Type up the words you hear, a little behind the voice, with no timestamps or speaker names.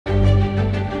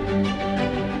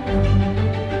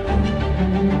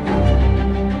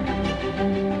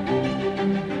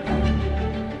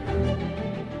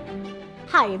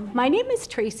My name is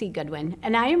Tracy Goodwin,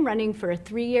 and I am running for a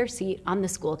 3-year seat on the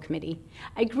school committee.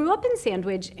 I grew up in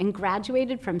Sandwich and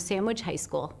graduated from Sandwich High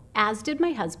School, as did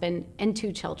my husband and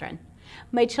 2 children.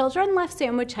 My children left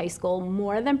Sandwich High School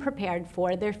more than prepared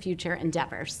for their future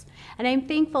endeavors, and I'm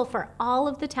thankful for all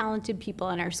of the talented people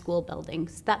in our school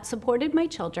buildings that supported my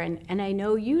children, and I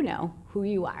know you know who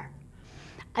you are.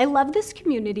 I love this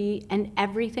community and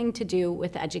everything to do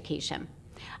with education.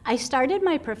 I started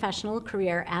my professional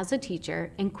career as a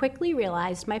teacher and quickly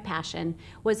realized my passion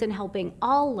was in helping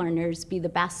all learners be the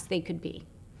best they could be.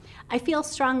 I feel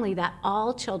strongly that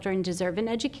all children deserve an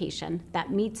education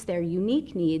that meets their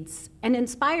unique needs and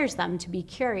inspires them to be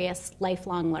curious,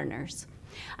 lifelong learners.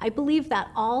 I believe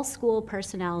that all school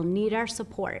personnel need our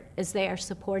support as they are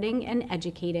supporting and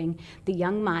educating the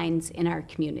young minds in our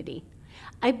community.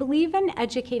 I believe in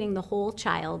educating the whole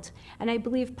child, and I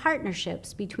believe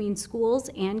partnerships between schools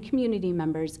and community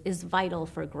members is vital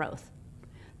for growth.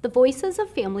 The voices of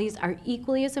families are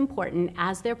equally as important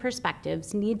as their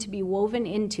perspectives need to be woven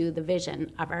into the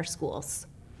vision of our schools.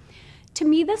 To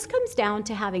me, this comes down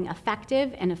to having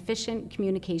effective and efficient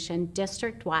communication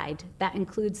district-wide that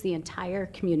includes the entire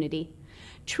community.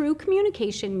 True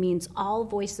communication means all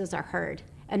voices are heard,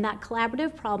 and that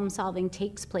collaborative problem solving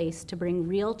takes place to bring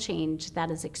real change that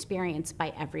is experienced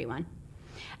by everyone.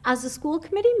 As a school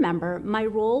committee member, my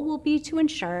role will be to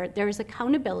ensure there is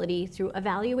accountability through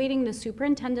evaluating the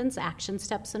superintendent's action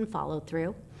steps and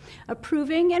follow-through,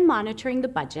 approving and monitoring the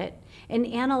budget, and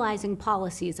analyzing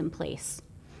policies in place.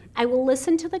 I will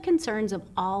listen to the concerns of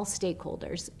all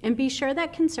stakeholders and be sure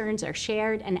that concerns are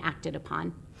shared and acted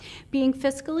upon. Being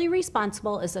fiscally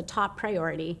responsible is a top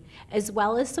priority, as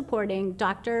well as supporting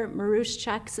Dr.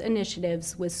 Maruschek's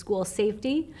initiatives with school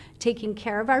safety, taking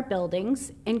care of our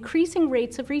buildings, increasing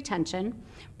rates of retention,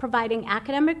 providing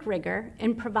academic rigor,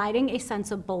 and providing a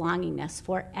sense of belongingness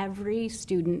for every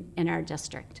student in our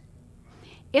district.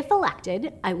 If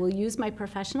elected, I will use my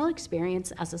professional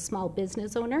experience as a small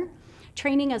business owner,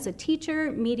 training as a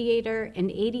teacher, mediator, and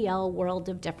ADL World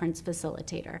of Difference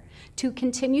facilitator to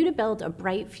continue to build a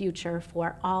bright future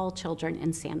for all children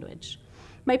in Sandwich.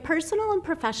 My personal and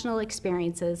professional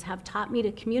experiences have taught me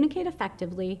to communicate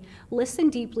effectively, listen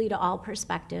deeply to all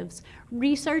perspectives,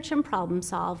 research and problem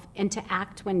solve, and to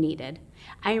act when needed.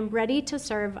 I am ready to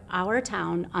serve our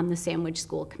town on the Sandwich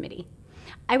School Committee.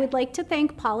 I would like to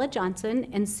thank Paula Johnson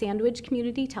and Sandwich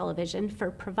Community Television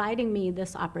for providing me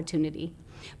this opportunity.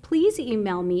 Please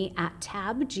email me at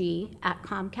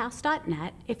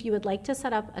tabg@comcast.net if you would like to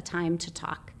set up a time to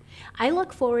talk. I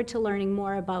look forward to learning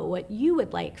more about what you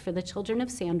would like for the children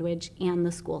of Sandwich and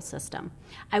the school system.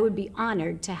 I would be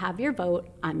honored to have your vote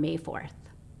on May 4th.